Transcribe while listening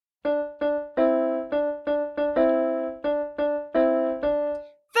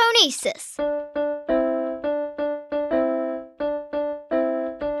Phronesis.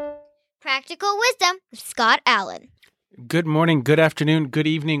 Practical Wisdom with Scott Allen. Good morning, good afternoon, good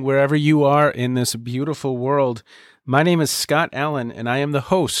evening, wherever you are in this beautiful world. My name is Scott Allen, and I am the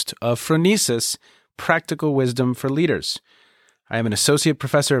host of Phronesis, Practical Wisdom for Leaders. I am an associate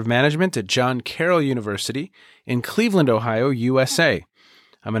professor of management at John Carroll University in Cleveland, Ohio, USA.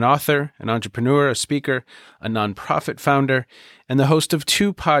 I'm an author, an entrepreneur, a speaker, a nonprofit founder, and the host of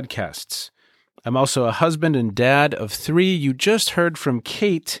 2 podcasts. I'm also a husband and dad of 3. You just heard from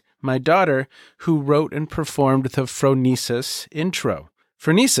Kate, my daughter, who wrote and performed the Phronesis intro.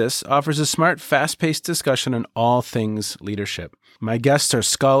 Phronesis offers a smart, fast-paced discussion on all things leadership. My guests are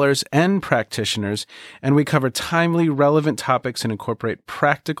scholars and practitioners, and we cover timely, relevant topics and incorporate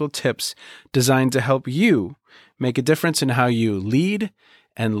practical tips designed to help you make a difference in how you lead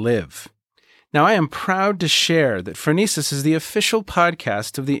and live. Now, I am proud to share that Phronesis is the official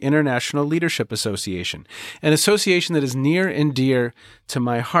podcast of the International Leadership Association, an association that is near and dear to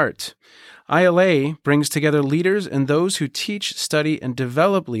my heart. ILA brings together leaders and those who teach, study, and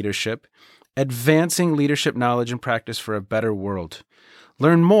develop leadership, advancing leadership knowledge and practice for a better world.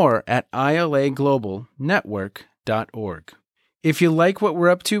 Learn more at ilaglobalnetwork.org. If you like what we're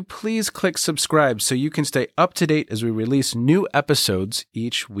up to, please click subscribe so you can stay up to date as we release new episodes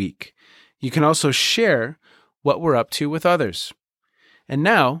each week. You can also share what we're up to with others. And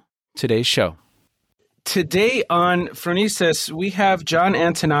now, today's show. Today on Phronesis, we have John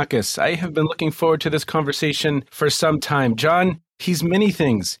Antonakis. I have been looking forward to this conversation for some time. John, he's many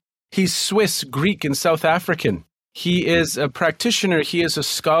things. He's Swiss, Greek, and South African. He is a practitioner. He is a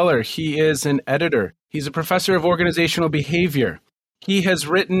scholar. He is an editor. He's a professor of organizational behavior. He has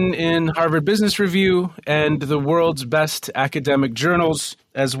written in Harvard Business Review and the world's best academic journals,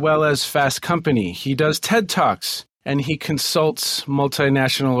 as well as Fast Company. He does TED Talks, and he consults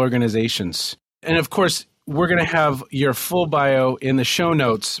multinational organizations. And of course, we're going to have your full bio in the show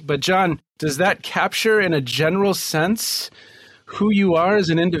notes. But John, does that capture in a general sense who you are as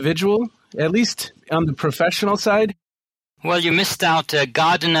an individual, at least on the professional side? Well, you missed out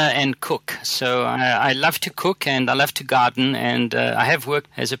gardener and cook. So I love to cook and I love to garden. And I have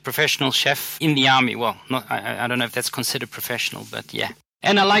worked as a professional chef in the army. Well, I don't know if that's considered professional, but yeah.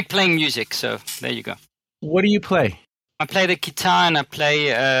 And I like playing music. So there you go. What do you play? I play the guitar and I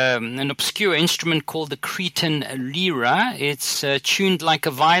play an obscure instrument called the Cretan lira. It's tuned like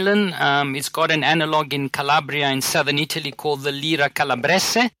a violin. It's got an analog in Calabria in southern Italy called the lira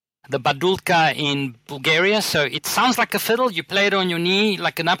calabrese, the badulka in Bulgaria. So it sounds like a fiddle. You play it on your knee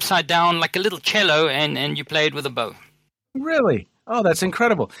like an upside down, like a little cello, and you play it with a bow. Really? Oh, that's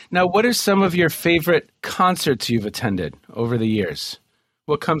incredible. Now, what are some of your favorite concerts you've attended over the years?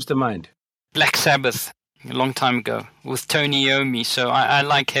 What comes to mind? Black Sabbath. A long time ago with Tony Iommi, so I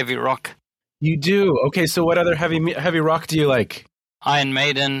like heavy rock. You do? Okay, so what other heavy rock do you like? Iron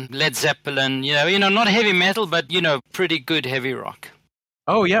Maiden, Led Zeppelin, you know, not heavy metal, but, pretty good heavy rock.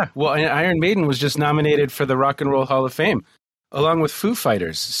 Oh, yeah. Well, Iron Maiden was just nominated for the Rock and Roll Hall of Fame, along with Foo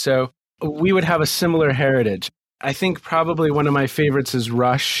Fighters, so we would have a similar heritage. I think probably one of my favorites is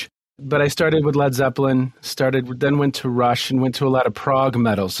Rush, but I started with Led Zeppelin, then went to Rush, and went to a lot of prog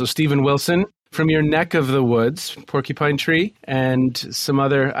metal. So Steven Wilson, from your neck of the woods, Porcupine Tree, and some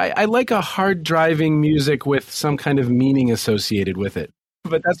other... I like a hard-driving music with some kind of meaning associated with it.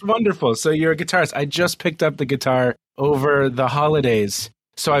 But that's wonderful. So you're a guitarist. I just picked up the guitar over the holidays,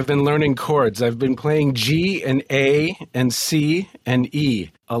 so I've been learning chords. I've been playing G and A and C and E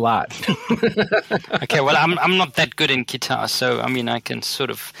a lot. Okay, well, I'm not that good in guitar, so, I can sort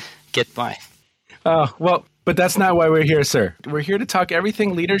of get by. Oh, well, but that's not why we're here, sir. We're here to talk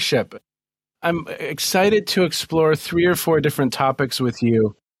everything leadership. I'm excited to explore 3 or 4 different topics with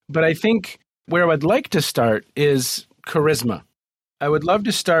you, but I think where I'd like to start is charisma. I would love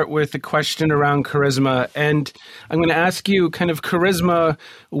to start with a question around charisma, and I'm going to ask you kind of charisma,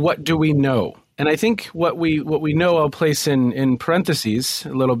 what do we know? And I think what we know I'll place in parentheses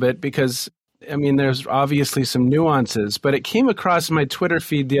a little bit because, there's obviously some nuances, but it came across my Twitter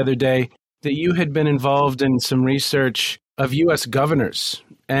feed the other day that you had been involved in some research of U.S. governors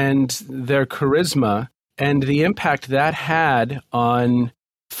and their charisma and the impact that had on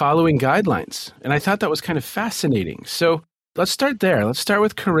following guidelines. And I thought that was kind of fascinating. So let's start there. Let's start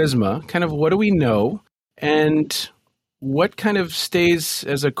with charisma. Kind of what do we know and what kind of stays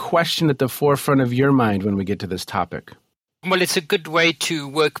as a question at the forefront of your mind when we get to this topic? Well, it's a good way to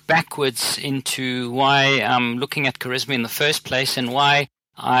work backwards into why I'm looking at charisma in the first place and why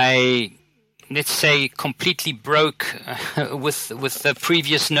I let's say, completely broke with the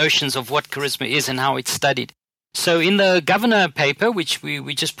previous notions of what charisma is and how it's studied. So in the governor paper, which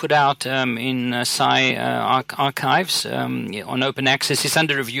we just put out in Sci Archives on open access, it's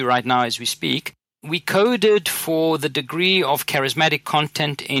under review right now as we speak, we coded for the degree of charismatic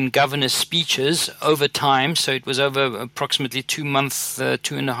content in governor's speeches over time. So it was over approximately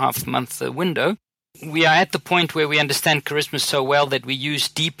 2.5 month window. We are at the point where we understand charisma so well that we use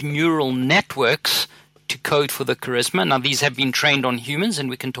deep neural networks to code for the charisma. Now, these have been trained on humans, and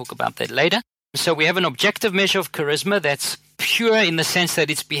we can talk about that later. So we have an objective measure of charisma that's pure in the sense that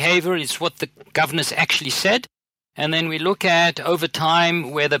it's behavior, it's what the governors actually said. And then we look at, over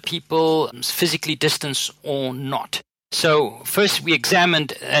time, whether people physically distance or not. So first we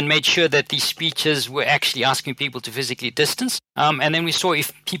examined and made sure that these speeches were actually asking people to physically distance. And then we saw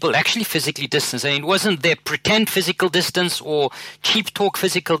if people actually physically distance. And it wasn't their pretend physical distance or cheap talk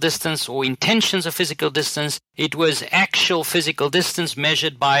physical distance or intentions of physical distance. It was actual physical distance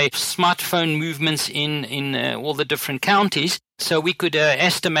measured by smartphone movements in all the different counties. So we could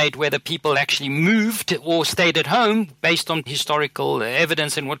estimate whether people actually moved or stayed at home based on historical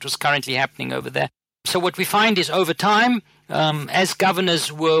evidence and what was currently happening over there. So what we find is over time, as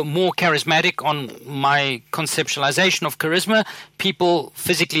governors were more charismatic on my conceptualization of charisma, people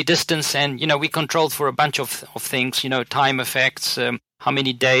physically distance and, we controlled for a bunch of things, time effects, how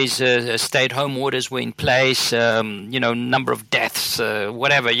many days stay-at-home orders were in place, number of deaths,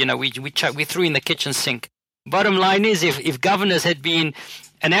 whatever, we threw in the kitchen sink. Bottom line is if governors had been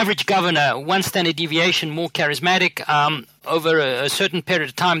an average governor, one standard deviation more charismatic over a certain period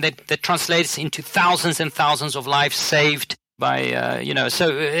of time, that translates into thousands and thousands of lives saved by,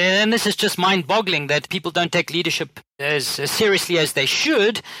 and this is just mind-boggling that people don't take leadership as seriously as they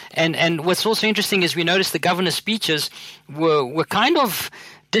should. And what's also interesting is we noticed the governor's speeches were kind of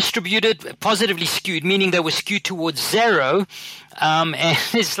distributed positively skewed, meaning they were skewed towards zero. And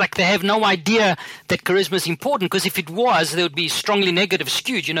it's like they have no idea that charisma is important, because if it was, there would be strongly negative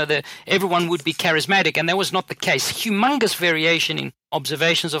skewed. Everyone would be charismatic, and that was not the case. Humongous variation in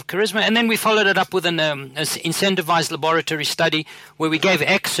observations of charisma. And then we followed it up with an incentivized laboratory study where we gave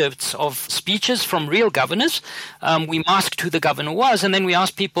excerpts of speeches from real governors. We masked who the governor was, and then we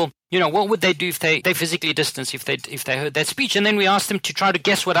asked people, what would they do if they physically distanced, if they heard that speech? And then we asked them to try to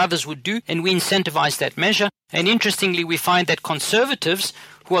guess what others would do, and we incentivized that measure. And interestingly, we find that conservatives,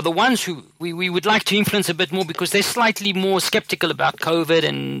 who are the ones who we would like to influence a bit more because they're slightly more skeptical about COVID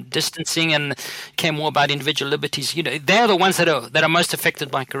and distancing and care more about individual liberties, they're the ones that are most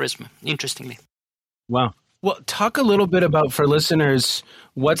affected by charisma, interestingly. Wow. Well, talk a little bit about, for listeners,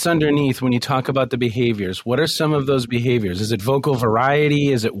 what's underneath when you talk about the behaviors. What are some of those behaviors? Is it vocal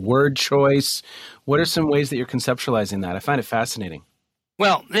variety? Is it word choice? What are some ways that you're conceptualizing that? I find it fascinating.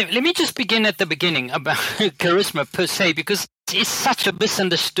 Well, let me just begin at the beginning about charisma per se, because it's such a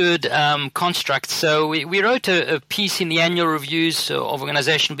misunderstood construct. So we wrote a piece in the annual reviews of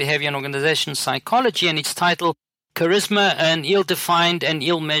organizational behavior and organizational psychology, and it's titled Charisma, an Ill-Defined and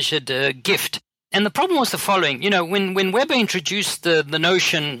Ill-Measured Gift. And the problem was the following. When Weber introduced the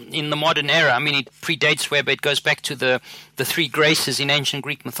notion in the modern era, it predates Weber, it goes back to the three graces in ancient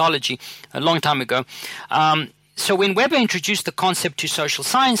Greek mythology a long time ago. So when Weber introduced the concept to social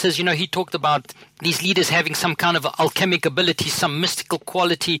sciences, he talked about these leaders having some kind of alchemic ability, some mystical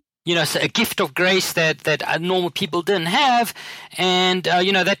quality, so a gift of grace that normal people didn't have. And,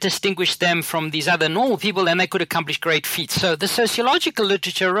 that distinguished them from these other normal people, and they could accomplish great feats. So the sociological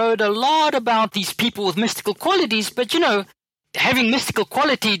literature wrote a lot about these people with mystical qualities, but, having mystical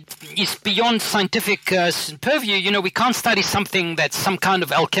quality is beyond scientific purview. We can't study something that's some kind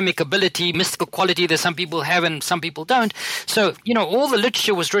of alchemic ability, mystical quality that some people have and some people don't. So, all the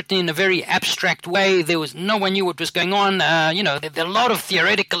literature was written in a very abstract way. No one knew what was going on. There are a lot of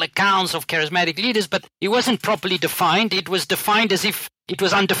theoretical accounts of charismatic leaders, but it wasn't properly defined. It was defined as if it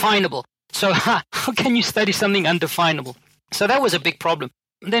was undefinable. So how can you study something undefinable? So that was a big problem.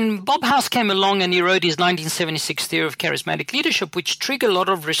 Then Bob House came along and he wrote his 1976 theory of charismatic leadership, which triggered a lot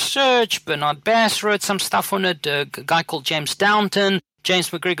of research. Bernard Bass wrote some stuff on it, a guy called James Downton,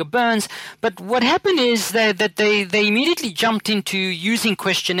 James McGregor Burns. But what happened is that they immediately jumped into using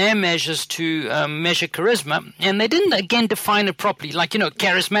questionnaire measures to measure charisma, and they didn't, again, define it properly. Like,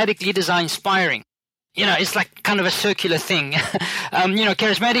 charismatic leaders are inspiring. It's like kind of a circular thing.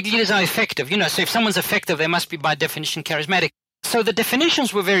 Charismatic leaders are effective. So if someone's effective, they must be by definition charismatic. So the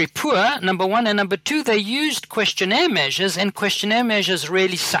definitions were very poor, number one. And number two, they used questionnaire measures, and questionnaire measures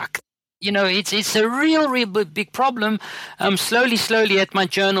really suck. It's a real big problem. Slowly at my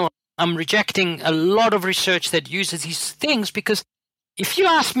journal, I'm rejecting a lot of research that uses these things, because if you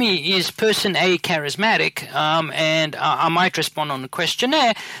ask me, is person A charismatic, and I might respond on a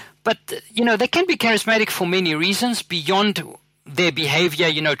questionnaire, But, they can be charismatic for many reasons beyond their behavior,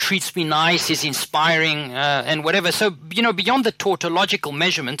 treats me nice, is inspiring, and whatever. So, beyond the tautological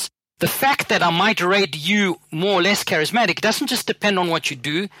measurements, the fact that I might rate you more or less charismatic doesn't just depend on what you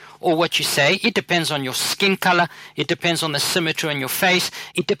do or what you say. It depends on your skin color. It depends on the symmetry on your face.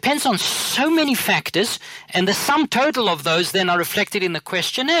 It depends on so many factors, and the sum total of those then are reflected in the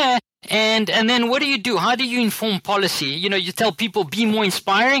questionnaire. And then what do? How do you inform policy? You tell people, be more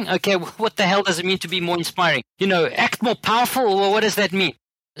inspiring. Okay, what the hell does it mean to be more inspiring? Act more powerful, or what does that mean?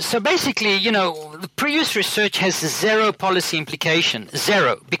 So basically, the previous research has zero policy implication,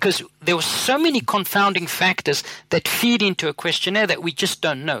 zero, because there were so many confounding factors that feed into a questionnaire that we just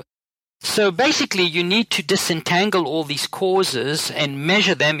don't know. So basically, you need to disentangle all these causes and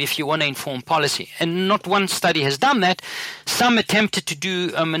measure them if you want to inform policy. And not one study has done that. Some attempted to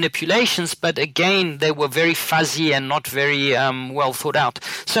do manipulations, but again, they were very fuzzy and not very well thought out.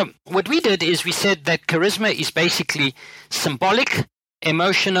 So what we did is we said that charisma is basically symbolic,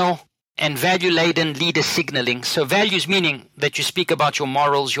 emotional, and value-laden leader signaling. So values meaning that you speak about your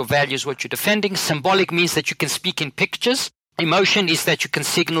morals, your values, what you're defending. Symbolic means that you can speak in pictures. Emotion is that you can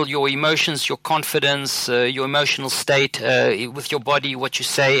signal your emotions, your confidence, your emotional state with your body, what you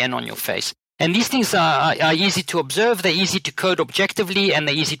say, and on your face. And these things are easy to observe, they're easy to code objectively, and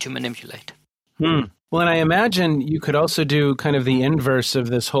they're easy to manipulate. Well, and I imagine you could also do kind of the inverse of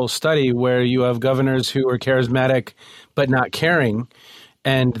this whole study where you have governors who are charismatic but not caring,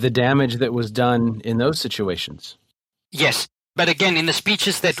 and the damage that was done in those situations. Yes. But again, in the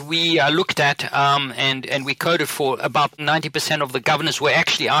speeches that we looked at and we coded for, about 90% of the governors were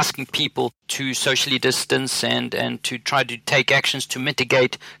actually asking people to socially distance and to try to take actions to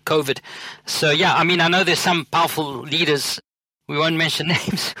mitigate COVID. So, yeah, I know there's some powerful leaders, we won't mention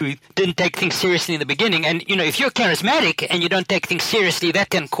names, who didn't take things seriously in the beginning. And, if you're charismatic and you don't take things seriously, that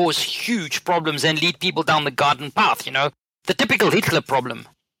can cause huge problems and lead people down the garden path, the typical Hitler problem.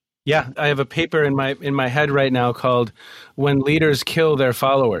 Yeah, I have a paper in my head right now called "When Leaders Kill Their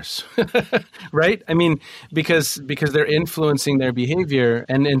Followers," right? Because they're influencing their behavior,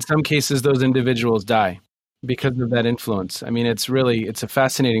 and in some cases, those individuals die because of that influence. It's a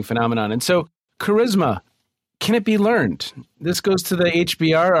fascinating phenomenon. And so, charisma, can it be learned? This goes to the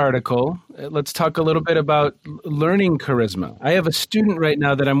HBR article. Let's talk a little bit about learning charisma. I have a student right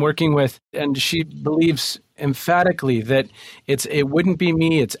now that I'm working with, and she believes emphatically that it wouldn't be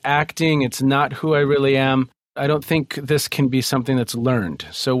me, it's acting, it's not who I really am. I don't think this can be something that's learned.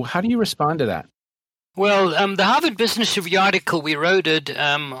 So how do you respond to that? Well, the Harvard Business Review article we wrote it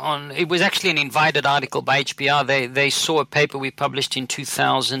was actually an invited article by HBR. They saw a paper we published in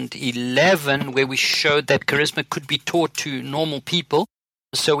 2011 where we showed that charisma could be taught to normal people.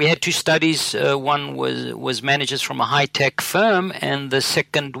 So we had two studies. One was managers from a high-tech firm, and the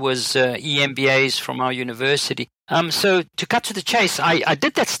second was EMBAs from our university. So to cut to the chase, I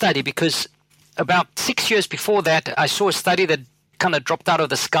did that study because about 6 years before that, I saw a study that kind of dropped out of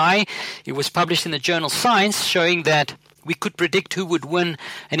the sky. It was published in the journal Science, showing that we could predict who would win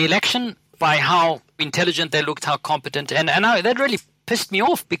an election by how intelligent they looked, how competent. And that really pissed me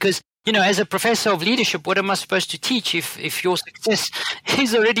off because, as a professor of leadership, what am I supposed to teach if your success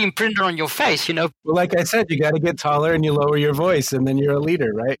is already imprinted on your face, Well, like I said, you got to get taller and you lower your voice and then you're a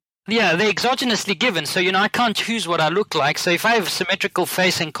leader, right? Yeah, they're exogenously given. So, I can't choose what I look like. So if I have a symmetrical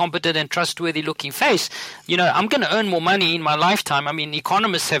face and competent and trustworthy looking face, I'm going to earn more money in my lifetime.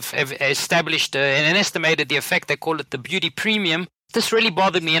 Economists have established and estimated the effect. They call it the beauty premium. This really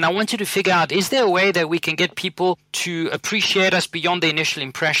bothered me, and I wanted to figure out, is there a way that we can get people to appreciate us beyond the initial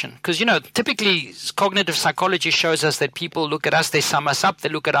impression? Because, typically cognitive psychology shows us that people look at us, they sum us up, they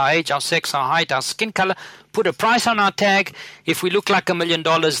look at our age, our sex, our height, our skin color, put a price on our tag. If we look like $1 million,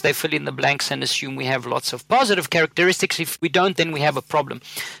 they fill in the blanks and assume we have lots of positive characteristics. If we don't, then we have a problem.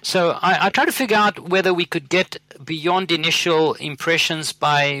 So I try to figure out whether we could get beyond initial impressions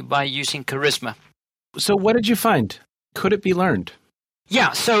by using charisma. So what did you find? Could it be learned?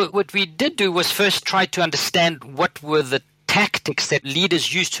 Yeah, so what we did do was first try to understand what were the tactics that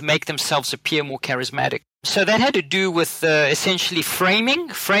leaders use to make themselves appear more charismatic. So that had to do with essentially framing.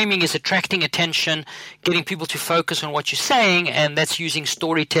 Framing is attracting attention, getting people to focus on what you're saying, and that's using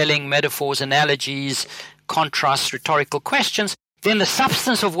storytelling, metaphors, analogies, contrasts, rhetorical questions. Then the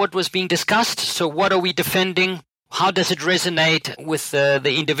substance of what was being discussed. So what are we defending? How does it resonate with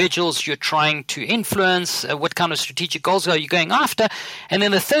the individuals you're trying to influence? What kind of strategic goals are you going after? And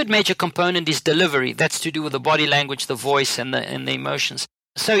then the third major component is delivery. That's to do with the body language, the voice, and the emotions.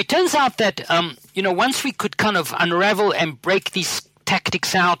 So it turns out that, once we could kind of unravel and break these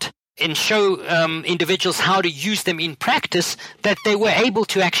tactics out, and show individuals how to use them in practice, that they were able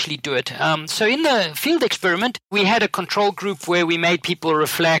to actually do it. So in the field experiment, we had a control group where we made people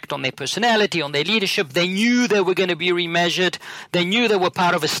reflect on their personality, on their leadership. They knew they were going to be remeasured. They knew they were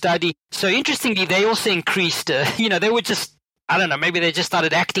part of a study. So interestingly, they also increased, they were just, I don't know, maybe they just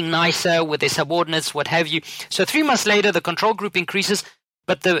started acting nicer with their subordinates, what have you. So 3 months later, the control group increases,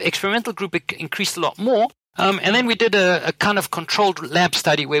 but the experimental group increased a lot more. And then we did a kind of controlled lab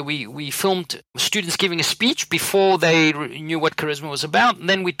study where we filmed students giving a speech before they knew what charisma was about. And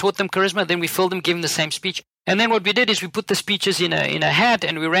then we taught them charisma. Then we filmed them giving the same speech. And then what we did is we put the speeches in a hat,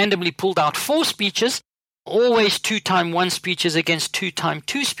 and we randomly pulled out 4 speeches, always 2x1 speeches against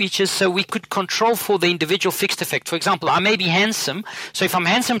 2x2 speeches, so we could control for the individual fixed effect. For example, I may be handsome. So if I'm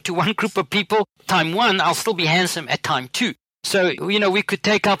handsome to one group of people, time 1, I'll still be handsome at time 2. So, we could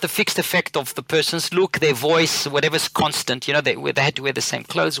take out the fixed effect of the person's look, their voice, whatever's constant, they had to wear the same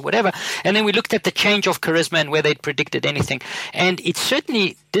clothes or whatever. And then we looked at the change of charisma and whether it predicted anything. And it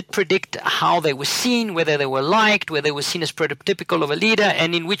certainly did predict how they were seen, whether they were liked, whether they were seen as prototypical of a leader,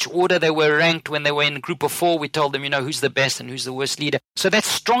 and in which order they were ranked when they were in a group of 4. We told them, who's the best and who's the worst leader. So that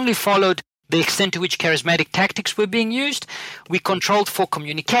strongly followed the extent to which charismatic tactics were being used. We controlled for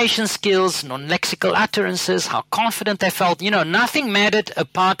communication skills, non-lexical utterances, how confident they felt. Nothing mattered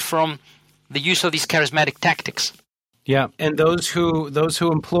apart from the use of these charismatic tactics. Yeah, and those who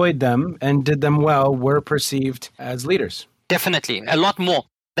employed them and did them well were perceived as leaders. Definitely, a lot more.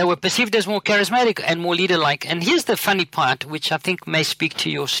 They were perceived as more charismatic and more leader-like. And here's the funny part, which I think may speak to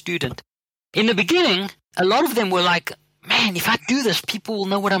your student. In the beginning, a lot of them were like, man, if I do this, people will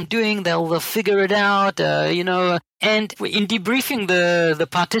know what I'm doing. They'll figure it out, And in debriefing the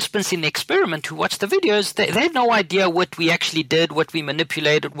participants in the experiment who watched the videos, they had no idea what we actually did, what we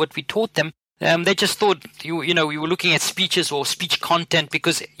manipulated, what we taught them. They just thought, we were looking at speeches or speech content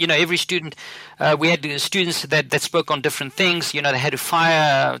because, every student, we had students that spoke on different things. They had to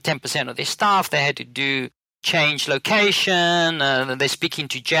fire 10% of their staff. They had to do change location, they're speaking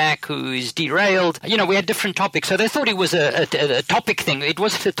to Jack who is derailed. We had different topics. So they thought it was a topic thing. It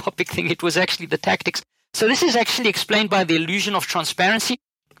wasn't a topic thing. It was actually the tactics. So this is actually explained by the illusion of transparency.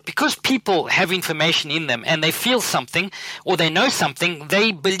 Because people have information in them and they feel something or they know something,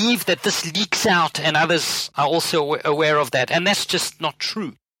 they believe that this leaks out and others are also aware of that. And that's just not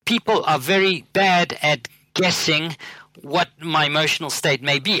true. People are very bad at guessing what my emotional state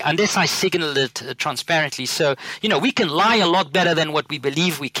may be, unless I signal it transparently. So, we can lie a lot better than what we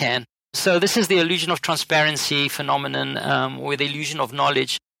believe we can. So this is the illusion of transparency phenomenon, or the illusion of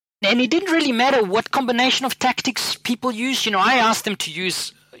knowledge. And it didn't really matter what combination of tactics people used. I asked them to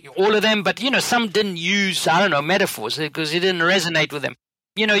use all of them, but, some didn't use, metaphors because it didn't resonate with them.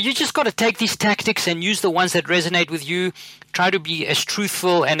 You just got to take these tactics and use the ones that resonate with you. Try to be as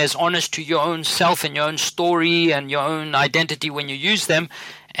truthful and as honest to your own self and your own story and your own identity when you use them.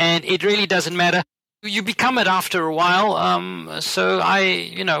 And it really doesn't matter. You become it after a while.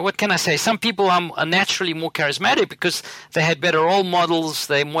 What can I say? Some people are naturally more charismatic because they had better role models.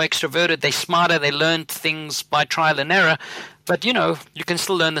 They're more extroverted. They're smarter. They learned things by trial and error. But, you can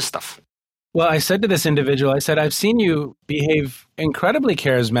still learn this stuff. Well, I said to this individual, I've seen you behave incredibly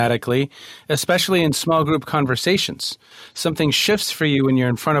charismatically, especially in small group conversations. Something shifts for you when you're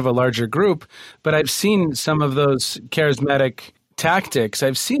in front of a larger group, but I've seen some of those charismatic tactics.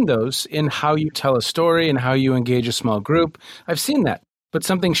 I've seen those in how you tell a story and how you engage a small group. I've seen that. But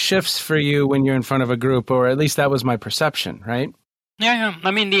something shifts for you when you're in front of a group, or at least that was my perception, right? Yeah. I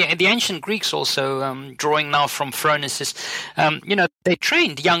mean, the ancient Greeks also, drawing now from Phronesis, they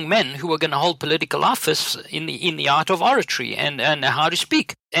trained young men who were going to hold political office in the art of oratory and how to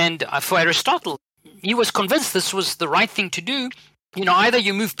speak. And for Aristotle, he was convinced this was the right thing to do. Either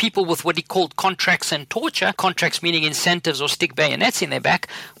you move people with what he called contracts and torture, contracts meaning incentives, or stick bayonets in their back,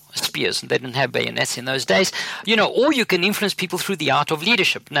 spears, they didn't have bayonets in those days, or you can influence people through the art of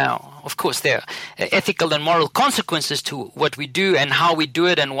leadership. Now, of course, there are ethical and moral consequences to what we do and how we do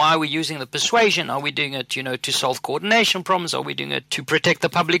it and why we're using the persuasion. Are we doing it, to solve coordination problems? Are we doing it to protect the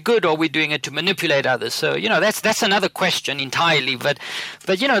public good? Or are we doing it to manipulate others? So, that's another question entirely. But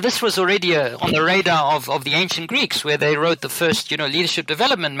this was already on the radar of the ancient Greeks, where they wrote the first, leadership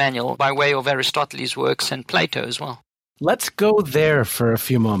development manual by way of Aristotle's works and Plato as well. Let's go there for a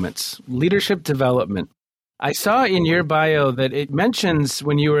few moments. Leadership development. I saw in your bio that it mentions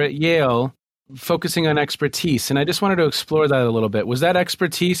when you were at Yale focusing on expertise, and I just wanted to explore that a little bit. Was that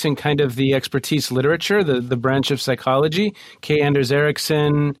expertise in kind of the expertise literature, the branch of psychology, K. Anders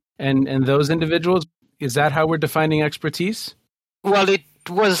Ericsson and those individuals? Is that how we're defining expertise? Well,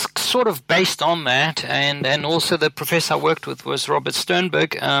 was sort of based on that, and also the professor I worked with was Robert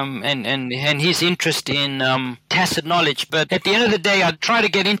Sternberg, and his interest in tacit knowledge. But at the end of the day, I tried to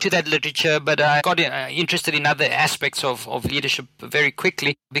get into that literature, but I got interested in other aspects of leadership very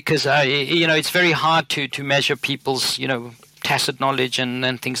quickly, because it's very hard to measure people's tacit knowledge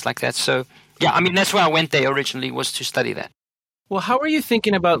and things like that. So yeah, I mean, that's why I went there originally, was to study that. Well, how are you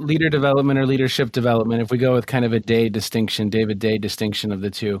thinking about leader development or leadership development, if we go with kind of a David Day distinction of the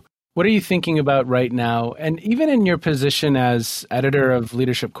two? What are you thinking about right now? And even in your position as editor of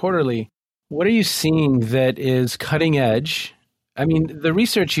Leadership Quarterly, what are you seeing that is cutting edge? I mean, the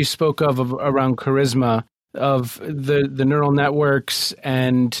research you spoke of around charisma, of the neural networks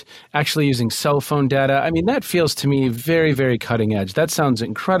and actually using cell phone data, I mean, that feels to me very, very cutting edge. That sounds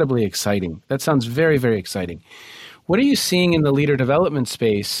incredibly exciting. That sounds very, very exciting. What are you seeing in the leader development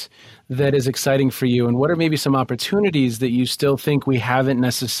space that is exciting for you? And what are maybe some opportunities that you still think we haven't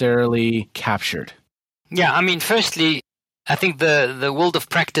necessarily captured? Yeah, I mean, firstly, I think the world of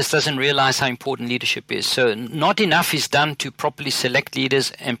practice doesn't realize how important leadership is. So not enough is done to properly select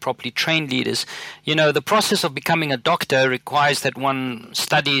leaders and properly train leaders. The process of becoming a doctor requires that one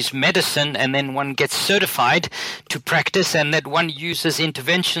studies medicine and then one gets certified to practice, and that one uses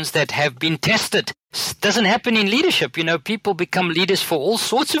interventions that have been tested. It doesn't happen in leadership. People become leaders for all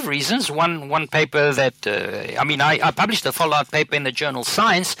sorts of reasons. One paper that, I published a follow-up paper in the journal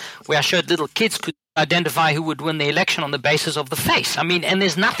Science where I showed little kids could identify who would win the election on the basis of the face. I mean, and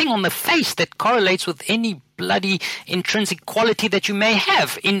there's nothing on the face that correlates with any bloody intrinsic quality that you may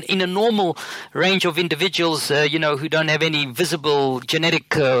have in a normal range of individuals, who don't have any visible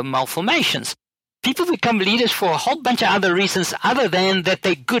genetic malformations. People become leaders for a whole bunch of other reasons other than that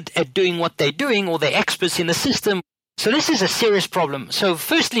they're good at doing what they're doing or they're experts in the system. So this is a serious problem. So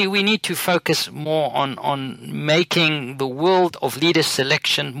firstly, we need to focus more on making the world of leader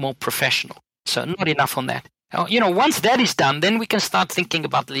selection more professional. So not enough on that. Once that is done, then we can start thinking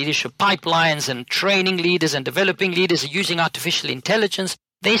about leadership pipelines and training leaders and developing leaders using artificial intelligence.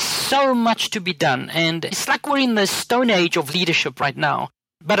 There's so much to be done. And it's like we're in the stone age of leadership right now.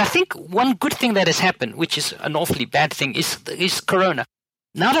 But I think one good thing that has happened, which is an awfully bad thing, is Corona.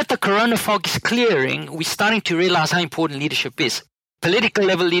 Now that the Corona fog is clearing, we're starting to realize how important leadership is. Political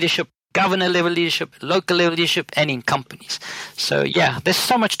level leadership, governor level leadership, local level leadership, and in companies. So yeah, there's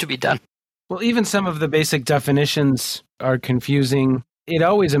so much to be done. Well, even some of the basic definitions are confusing. It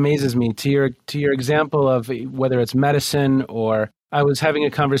always amazes me, to your example of whether it's medicine, or I was having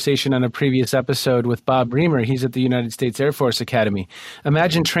a conversation on a previous episode with Bob Bremer. He's at the United States Air Force Academy.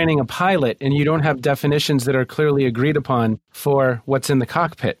 Imagine training a pilot and you don't have definitions that are clearly agreed upon for what's in the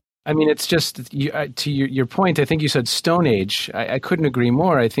cockpit. I mean, it's just, to your point, I think you said Stone Age. I couldn't agree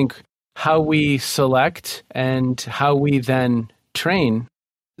more. I think how we select and how we then train,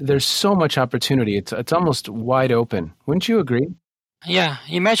 there's so much opportunity. It's almost wide open. Wouldn't you agree? Yeah.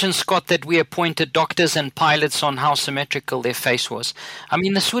 Imagine, Scott, that we appointed doctors and pilots on how symmetrical their face was. I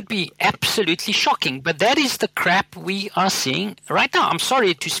mean, this would be absolutely shocking, but that is the crap we are seeing right now. I'm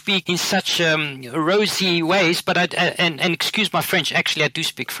sorry to speak in such rosy ways, but and excuse my French. Actually, I do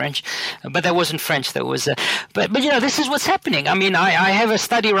speak French, but that wasn't French. That was, but this is what's happening. I mean, I have a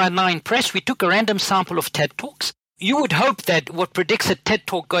study right now in press. We took a random sample of TED Talks. You would hope that what predicts a TED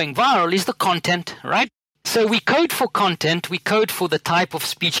Talk going viral is the content, right? So we code for content, we code for the type of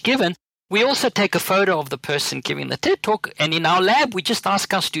speech given. We also take a photo of the person giving the TED Talk, and in our lab, we just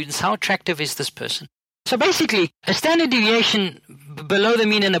ask our students, how attractive is this person? So basically, a standard deviation below the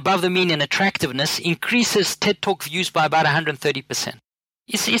mean and above the mean in attractiveness increases TED Talk views by about 130%.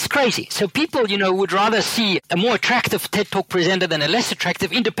 It's crazy. So people, would rather see a more attractive TED Talk presenter than a less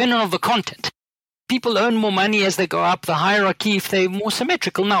attractive, independent of the content. People earn more money as they go up the hierarchy if they're more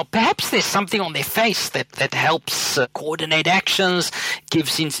symmetrical. Now, perhaps there's something on their face that helps coordinate actions,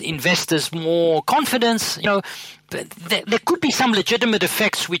 gives investors more confidence. There could be some legitimate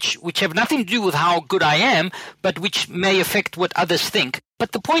effects which have nothing to do with how good I am, but which may affect what others think.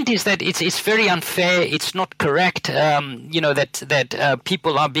 But the point is that it's very unfair. It's not correct. That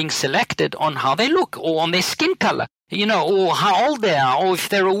people are being selected on how they look or on their skin color. Or how old they are, or if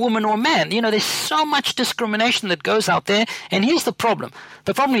they're a woman or a man. There's so much discrimination that goes out there. And here's the problem.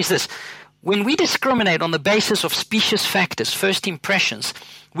 The problem is this. When we discriminate on the basis of specious factors, first impressions,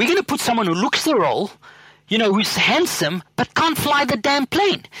 we're going to put someone who looks the role, who's handsome, but can't fly the damn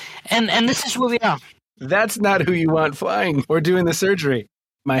plane. And this is where we are. That's not who you want flying or doing the surgery.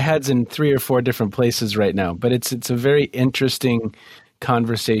 My head's in 3 or 4 different places right now, but it's a very interesting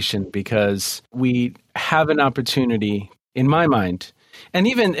conversation because we have an opportunity, in my mind,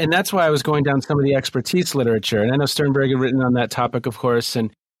 And that's why I was going down some of the expertise literature. And I know Sternberg had written on that topic, of course.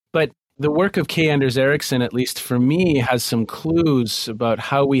 But the work of K. Anders Ericsson, at least for me, has some clues about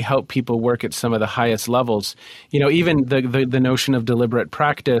how we help people work at some of the highest levels. Even the notion of deliberate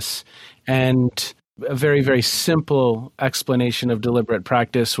practice, and a very, very simple explanation of deliberate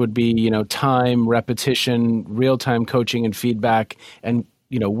practice would be, time, repetition, real-time coaching and feedback, and,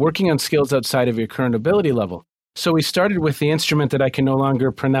 working on skills outside of your current ability level. So we started with the instrument that I can no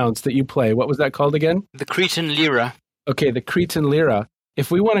longer pronounce that you play. What was that called again? The Cretan Lyra. Okay, the Cretan Lyra. If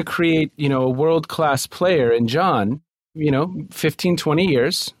we want to create, a world-class player in John, 15, 20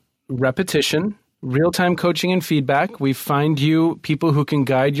 years, repetition, real-time coaching and feedback, we find you people who can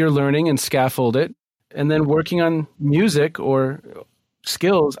guide your learning and scaffold it, and then working on music or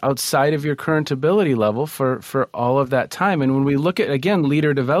skills outside of your current ability level for all of that time. And when we look at, again,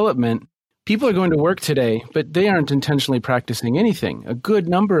 leader development, people are going to work today, but they aren't intentionally practicing anything. A good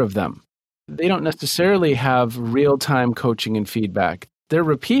number of them. They don't necessarily have real-time coaching and feedback. They're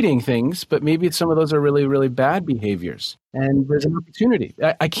repeating things, but maybe some of those are really, really bad behaviors. And there's an opportunity.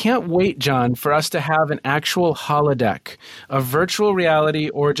 I can't wait, John, for us to have an actual holodeck, a virtual reality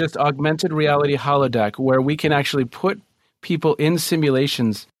or just augmented reality holodeck where we can actually put people in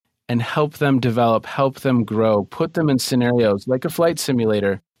simulations and help them develop, help them grow, put them in scenarios like a flight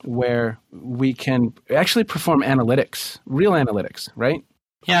simulator where we can actually perform analytics, real analytics, right?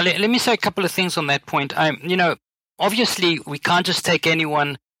 Yeah, let me say a couple of things on that point. Obviously, we can't just take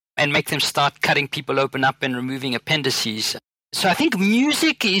anyone and make them start cutting people open up and removing appendices. So I think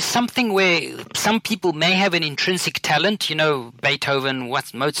music is something where some people may have an intrinsic talent. Beethoven,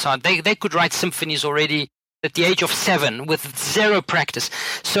 Mozart, they could write symphonies already at the age of 7 with zero practice.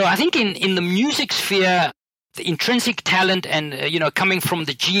 So I think in the music sphere, the intrinsic talent and, coming from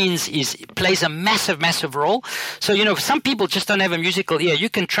the genes plays a massive, massive role. So, some people just don't have a musical ear. You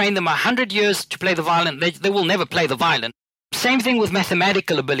can train them 100 years to play the violin. They will never play the violin. Same thing with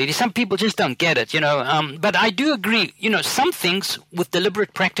mathematical ability. Some people just don't get it, But I do agree, some things with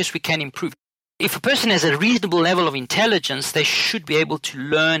deliberate practice we can improve. If a person has a reasonable level of intelligence, they should be able to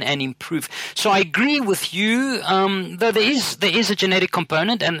learn and improve. So I agree with you, though there is a genetic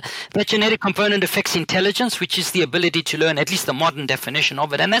component, and that genetic component affects intelligence, which is the ability to learn, at least the modern definition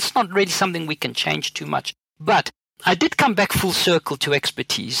of it. And that's not really something we can change too much. But I did come back full circle to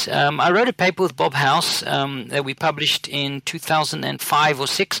expertise. I wrote a paper with Bob House that we published in 2005 or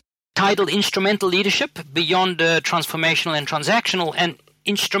 6, titled Instrumental Leadership Beyond Transformational and Transactional. And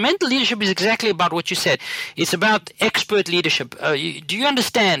instrumental leadership is exactly about what you said. It's about expert leadership. Do you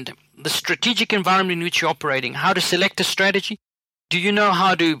understand the strategic environment in which you're operating, how to select a strategy? Do you know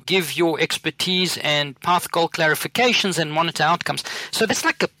how to give your expertise and path goal clarifications and monitor outcomes? So that's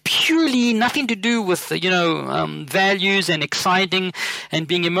like a purely nothing to do with, values and exciting and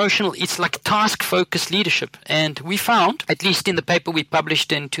being emotional. It's like task-focused leadership. And we found, at least in the paper we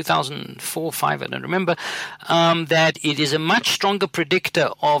published in 2004, 5, I don't remember, that it is a much stronger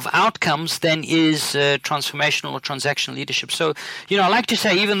predictor of outcomes than is transformational or transactional leadership. So, I like to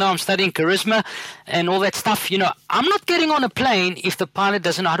say, even though I'm studying charisma and all that stuff, I'm not getting on a plane if the pilot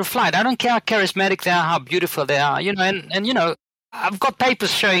doesn't know how to fly it. I don't care how charismatic they are, how beautiful they are, and I've got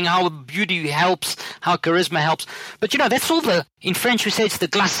papers showing how beauty helps, how charisma helps. But, that's all in French we say it's the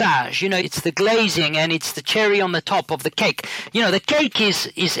glaçage, it's the glazing and it's the cherry on the top of the cake. The cake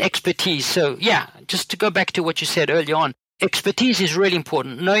is expertise. So, yeah, just to go back to what you said earlier on, expertise is really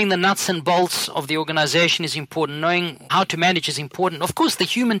important. Knowing the nuts and bolts of the organization is important. Knowing how to manage is important. Of course, the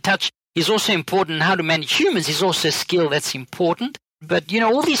human touch is also important. How to manage humans is also a skill that's important. But,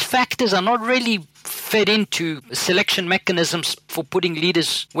 all these factors are not really fed into selection mechanisms for putting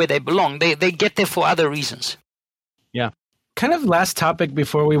leaders where they belong. They get there for other reasons. Yeah. Kind of last topic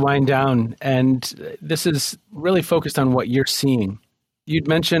before we wind down, and this is really focused on what you're seeing. You'd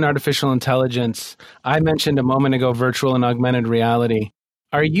mentioned artificial intelligence. I mentioned a moment ago virtual and augmented reality.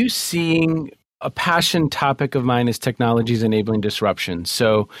 Are you seeing a passion topic of mine is technologies enabling disruption.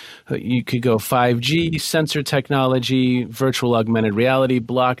 So you could go 5G, sensor technology, virtual augmented reality,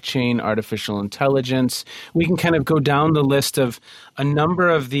 blockchain, artificial intelligence. We can kind of go down the list of a number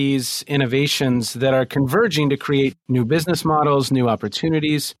of these innovations that are converging to create new business models, new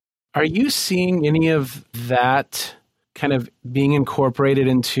opportunities. Are you seeing any of that kind of being incorporated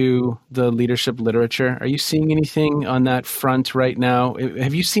into the leadership literature? Are you seeing anything on that front right now?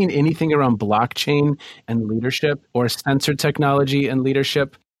 Have you seen anything around blockchain and leadership or sensor technology and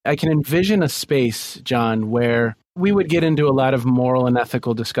leadership? I can envision a space, John, where we would get into a lot of moral and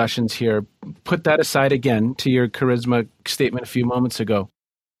ethical discussions here. Put that aside again to your charisma statement a few moments ago.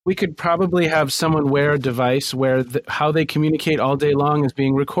 We could probably have someone wear a device where how they communicate all day long is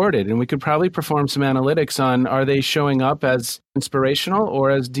being recorded. And we could probably perform some analytics on, are they showing up as inspirational or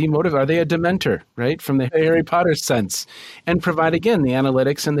as demotivated? Are they a Dementor, right? From the Harry Potter sense. And provide, again, the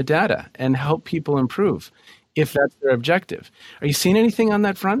analytics and the data and help people improve if that's their objective. Are you seeing anything on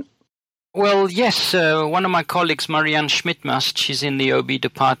that front? Well, yes. One of my colleagues, Marianne Schmidmast, she's in the OB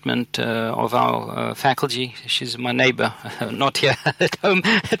department of our faculty. She's my neighbor, not here at home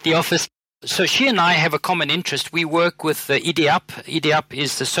at the office. So she and I have a common interest. We work with IDEAP. IDEAP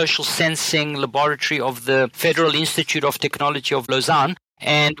is the social sensing laboratory of the Federal Institute of Technology of Lausanne.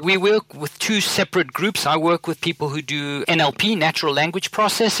 And we work with two separate groups. I work with people who do NLP, natural language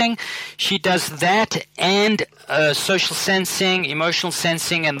processing. She does that and social sensing, emotional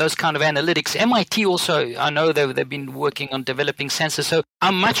sensing, and those kind of analytics. MIT also, I know they've been working on developing sensors. So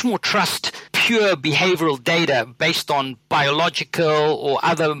I much more trust pure behavioral data based on biological or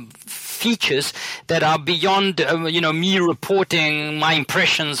other features that are beyond, me reporting my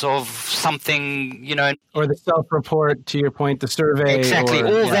impressions of something, Or the self-report, to your point, the survey. Exactly.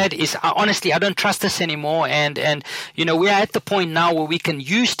 That is, honestly, I don't trust this anymore. And we are at the point now where we can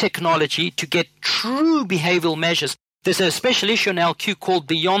use technology to get true behavioral measures. There's a special issue in LQ called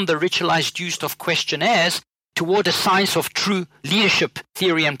Beyond the Ritualized Use of Questionnaires toward a science of true leadership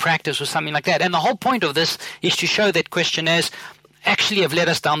theory and practice or something like that. And the whole point of this is to show that questionnaires actually have led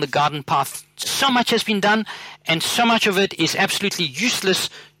us down the garden path. So much has been done, and so much of it is absolutely useless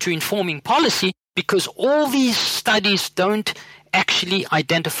to informing policy because all these studies don't actually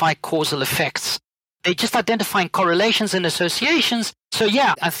identify causal effects. They're just identifying correlations and associations. So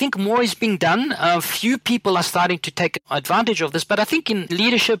yeah, I think more is being done. A few people are starting to take advantage of this, but I think in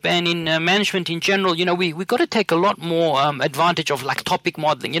leadership and in management in general, we got to take a lot more advantage of like topic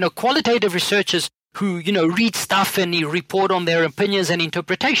modeling. Qualitative researchers who, read stuff and report on their opinions and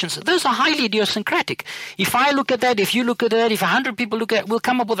interpretations. Those are highly idiosyncratic. If I look at that, if you look at that, if 100 people look at it, we'll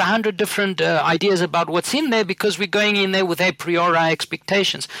come up with 100 different ideas about what's in there because we're going in there with a priori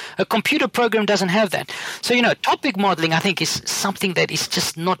expectations. A computer program doesn't have that. So, topic modeling, I think, is something that is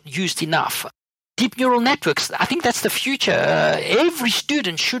just not used enough. Deep neural networks, I think that's the future. Every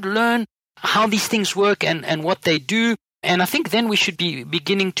student should learn how these things work and what they do. And I think then we should be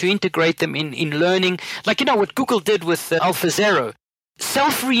beginning to integrate them in learning, like, what Google did with AlphaZero.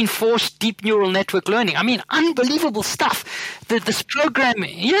 Self-reinforced deep neural network learning. I mean, unbelievable stuff. This program,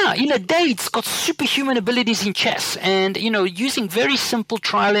 in a day, it's got superhuman abilities in chess and, using very simple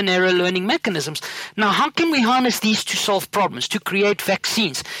trial and error learning mechanisms. Now, how can we harness these to solve problems, to create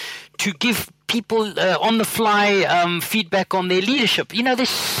vaccines, to give people on the fly feedback on their leadership? There's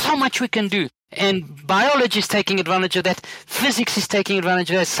so much we can do. And biology is taking advantage of that. Physics is taking advantage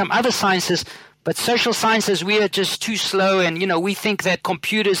of that. Some other sciences. But social sciences, we are just too slow. And, we think that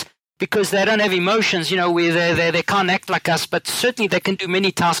computers, because they don't have emotions, they can't act like us. But certainly they can do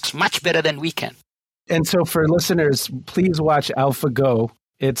many tasks much better than we can. And so for listeners, please watch AlphaGo.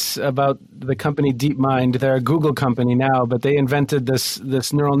 It's about the company DeepMind. They're a Google company now, but they invented this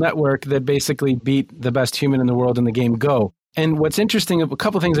neural network that basically beat the best human in the world in the game Go. And what's interesting, a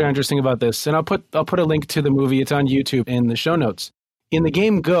couple of things are interesting about this, and I'll put a link to the movie. It's on YouTube in the show notes. In the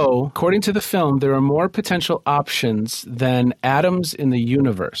game Go, according to the film, there are more potential options than atoms in the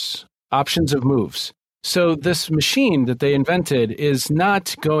universe, options of moves. So this machine that they invented is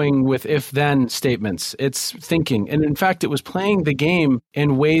not going with if-then statements. It's thinking. And in fact, it was playing the game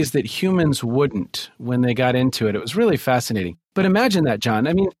in ways that humans wouldn't when they got into it. It was really fascinating. But imagine that, John.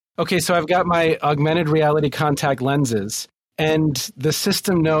 I mean, okay, so I've got my augmented reality contact lenses, and the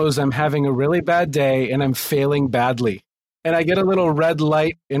system knows I'm having a really bad day and I'm failing badly. And I get a little red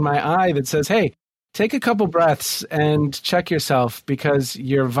light in my eye that says, hey, take a couple breaths and check yourself because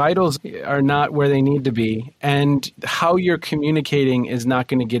your vitals are not where they need to be. And how you're communicating is not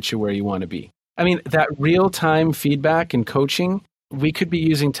going to get you where you want to be. I mean, that real-time feedback and coaching, we could be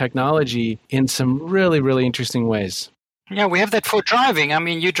using technology in some really, really interesting ways. Yeah, we have that for driving. I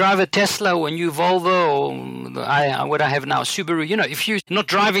mean, you drive a Tesla or a new Volvo or what I have now, Subaru. If you're not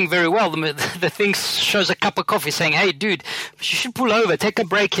driving very well, the thing shows a cup of coffee saying, hey, dude, you should pull over, take a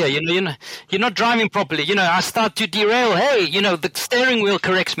break here. You're not driving properly. I start to derail. Hey, the steering wheel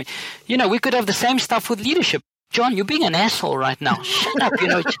corrects me. We could have the same stuff with leadership. John, you're being an asshole right now. Shut up,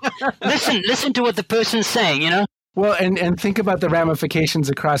 Listen to what the person's saying, Well, and think about the ramifications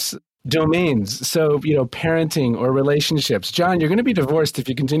across domains. So, parenting or relationships. John, you're going to be divorced if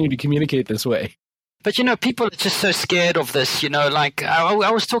you continue to communicate this way. But, people are just so scared of this, like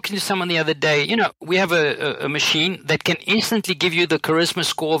I was talking to someone the other day, we have a machine that can instantly give you the charisma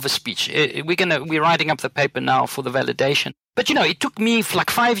score of a speech. We're writing up the paper now for the validation. But, it took me like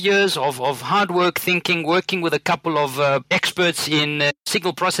 5 years of hard work thinking, working with a couple of experts in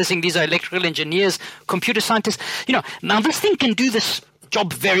signal processing. These are electrical engineers, computer scientists. Now this thing can do this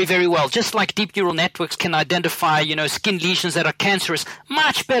job very, very well. Just like deep neural networks can identify, skin lesions that are cancerous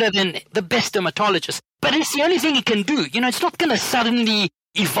much better than the best dermatologists. But it's the only thing it can do. It's not going to suddenly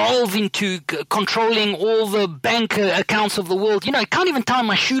evolve into controlling all the bank accounts of the world. It can't even tie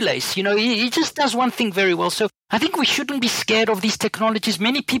my shoelace. It just does one thing very well. So I think we shouldn't be scared of these technologies.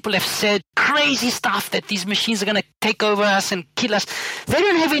 Many people have said crazy stuff that these machines are going to take over us and kill us. They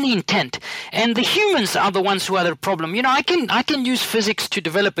don't have any intent. And the humans are the ones who are the problem. I can use physics to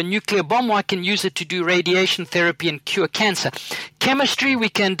develop a nuclear bomb, or I can use it to do radiation therapy and cure cancer. Chemistry, we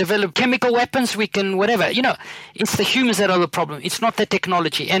can develop chemical weapons, we can whatever. It's the humans that are the problem. It's not the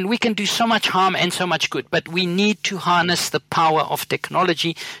technology. And we can do so much harm and so much good. But we need to harness the power of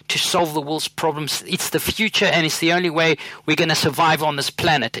technology to solve the world's problems. It's the future, and it's the only way we're going to survive on this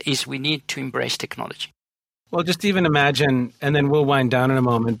planet is we need to embrace technology. Well, just even imagine, and then we'll wind down in a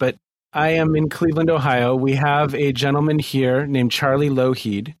moment, but I am in Cleveland, Ohio. We have a gentleman here named Charlie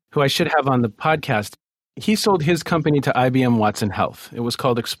Lougheed, who I should have on the podcast. He sold his company to IBM Watson Health. It was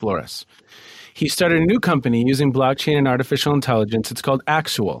called Explorus. He started a new company using blockchain and artificial intelligence. It's called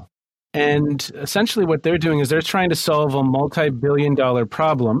Axual. And essentially what they're doing is they're trying to solve a multi-billion-dollar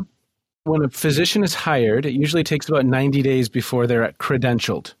problem. When a physician is hired, it usually takes about 90 days before they're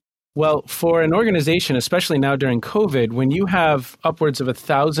credentialed. Well, for an organization, especially now during COVID, when you have upwards of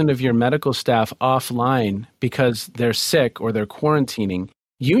 1,000 of your medical staff offline because they're sick or they're quarantining,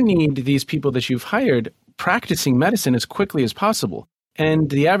 you need these people that you've hired practicing medicine as quickly as possible. And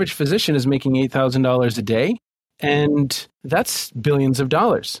the average physician is making $8,000 a day, and that's billions of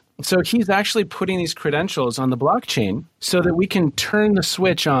dollars. So he's actually putting these credentials on the blockchain so that we can turn the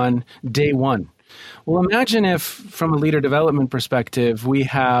switch on day one. Well, imagine if, from a leader development perspective, we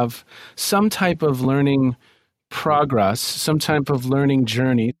have some type of learning progress, some type of learning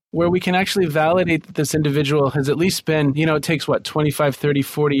journey where we can actually validate that this individual has at least been, it takes 25, 30,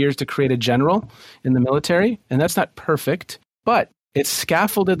 40 years to create a general in the military. And that's not perfect, but it's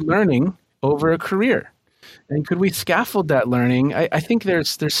scaffolded learning over a career. And could we scaffold that learning? I think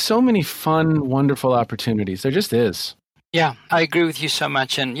there's so many fun, wonderful opportunities. There just is. Yeah, I agree with you so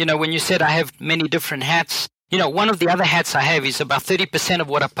much. And, when you said I have many different hats, one of the other hats I have is about 30% of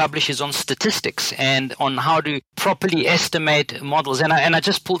what I publish is on statistics and on how to properly estimate models. And I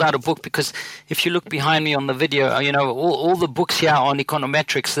just pulled out a book because if you look behind me on the video, all the books here are on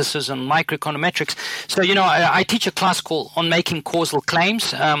econometrics. This is on microeconometrics. So, I teach a class called on making causal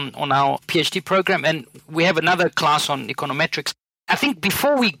claims on our PhD program. And we have another class on econometrics. I think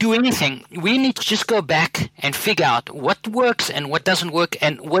before we do anything, we need to just go back and figure out what works and what doesn't work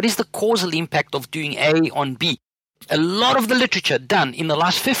and what is the causal impact of doing A on B. A lot of the literature done in the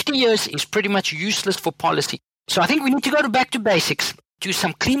last 50 years is pretty much useless for policy. So I think we need to go back to basics, do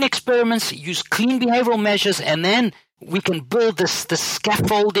some clean experiments, use clean behavioral measures, and then we can build this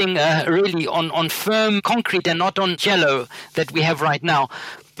scaffolding really on firm concrete and not on jello that we have right now.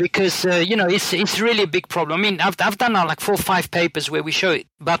 Because, it's really a big problem. I mean, I've done now like 4 or 5 papers where we show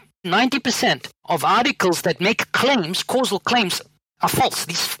about 90% of articles that make claims, causal claims, are false.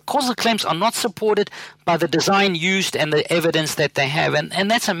 These causal claims are not supported by the design used and the evidence that they have.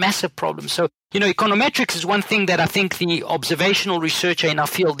 And that's a massive problem. So, econometrics is one thing that I think the observational researcher in our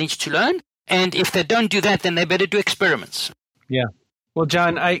field needs to learn. And if they don't do that, then they better do experiments. Yeah. Well,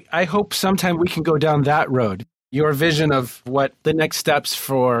 John, I hope sometime we can go down that road. Your vision of what the next steps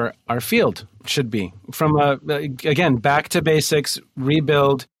for our field should be from, again, back to basics,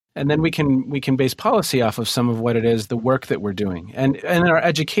 rebuild, and then we can base policy off of some of what it is, the work that we're doing. And our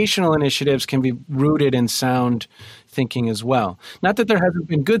educational initiatives can be rooted in sound thinking as well. Not that there hasn't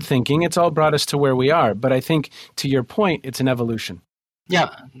been good thinking. It's all brought us to where we are. But I think, to your point, it's an evolution.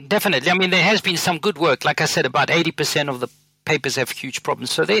 Yeah, definitely. I mean, there has been some good work. Like I said, about 80% of the papers have huge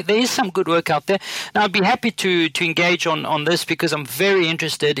problems. So there is some good work out there. Now, I'd be happy to engage on this because I'm very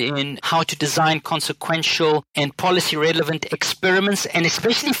interested in how to design consequential and policy-relevant experiments, and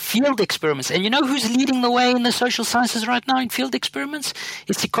especially field experiments. And you know who's leading the way in the social sciences right now in field experiments?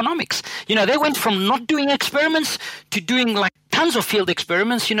 It's economics. They went from not doing experiments to doing like tons of field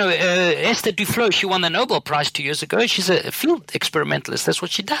experiments. Esther Duflo, she won the Nobel Prize 2 years ago. She's a field experimentalist. That's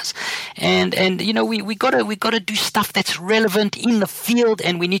what she does. And we gotta do stuff that's relevant in the field,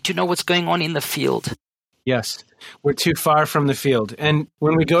 and we need to know what's going on in the field. Yes, we're too far from the field. And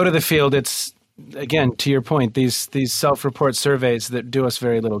when we go to the field, it's again, to your point, these self-report surveys that do us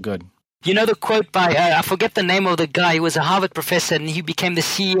very little good. You know the quote by, I forget the name of the guy, he was a Harvard professor and he became the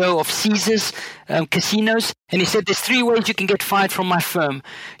CEO of Caesars casinos. And he said, there's 3 ways you can get fired from my firm.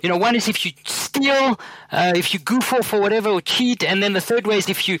 One is if you steal, if you goof off or whatever, or cheat. And then the third way is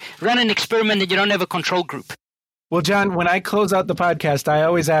if you run an experiment and you don't have a control group. Well, John, when I close out the podcast, I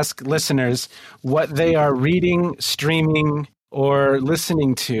always ask listeners what they are reading, streaming, or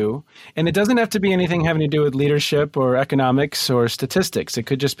listening to. And it doesn't have to be anything having to do with leadership or economics or statistics. It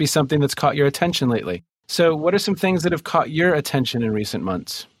could just be something that's caught your attention lately. So what are some things that have caught your attention in recent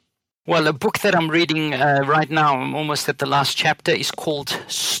months? Well, a book that I'm reading right now, I'm almost at the last chapter, is called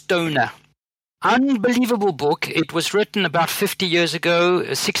Stoner. Unbelievable book. It was written about 50 years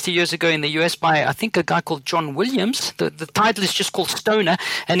ago, 60 years ago in the US by, I think, a guy called John Williams. The title is just called Stoner,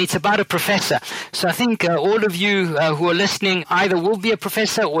 and it's about a professor. So I think all of you who are listening either will be a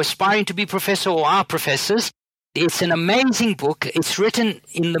professor or aspiring to be a professor or are professors. It's an amazing book. It's written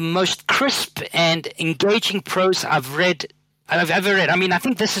in the most crisp and engaging prose I've ever read. I mean, I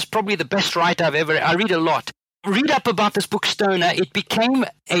think this is probably the best writer I've ever read. I read a lot. Read up about this book, Stoner. It became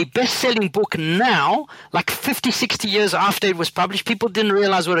a best-selling book now, like 50, 60 years after it was published. People didn't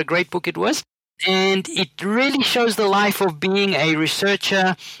realize what a great book it was. And it really shows the life of being a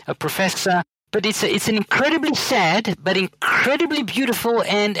researcher, a professor. But it's an incredibly sad, but incredibly beautiful,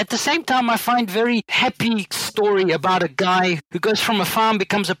 and at the same time, I find very happy story about a guy who goes from a farm,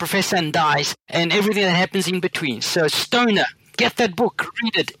 becomes a professor, and dies, and everything that happens in between. So, Stoner, get that book,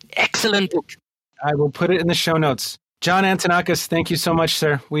 read it. Excellent book. I will put it in the show notes. John Antonakis, thank you so much,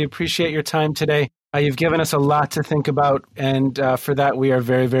 sir. We appreciate your time today. You've given us a lot to think about, and for that, we are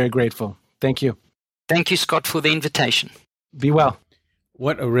very, very grateful. Thank you. Thank you, Scott, for the invitation. Be well.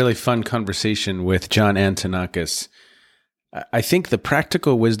 What a really fun conversation with John Antonakis. I think the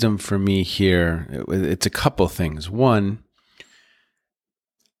practical wisdom for me here, it's a couple things. One,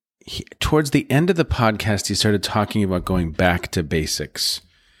 towards the end of the podcast, he started talking about going back to basics.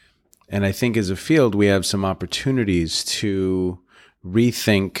 And I think as a field, we have some opportunities to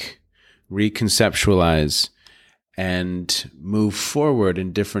rethink, reconceptualize, and move forward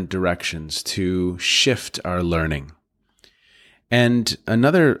in different directions to shift our learning. And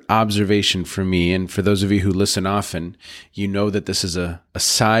another observation for me, and for those of you who listen often, you know that this is a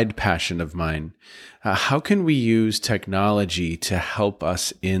side passion of mine. How can we use technology to help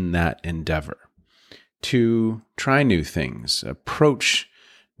us in that endeavor? To try new things, approach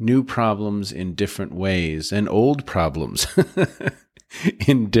new problems in different ways, and old problems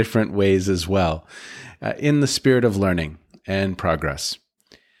in different ways as well, in the spirit of learning and progress.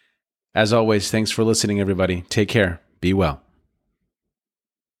 As always, thanks for listening, everybody. Take care. Be well.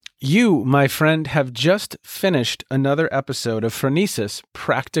 You, my friend, have just finished another episode of Phronesis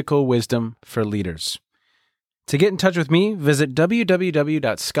Practical Wisdom for Leaders. To get in touch with me, visit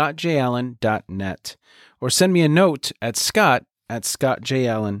www.scottjallen.net or send me a note at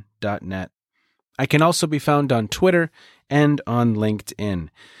scott@scottjallen.net. I can also be found on Twitter and on LinkedIn.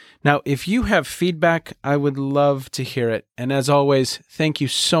 Now, if you have feedback, I would love to hear it. And as always, thank you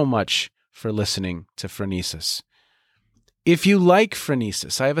so much for listening to Phronesis. If you like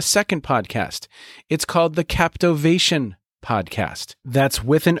Phronesis, I have a second podcast. It's called the Captovation Podcast. That's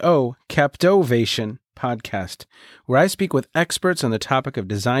with an O, Captovation Podcast, where I speak with experts on the topic of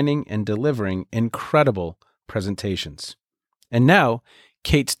designing and delivering incredible presentations. And now,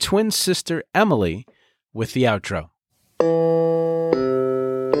 Kate's twin sister, Emily, with the outro.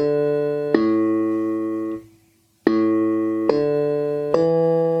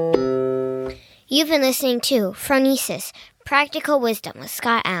 You've been listening to Phronesis Practical Wisdom with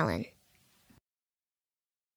Scott Allen.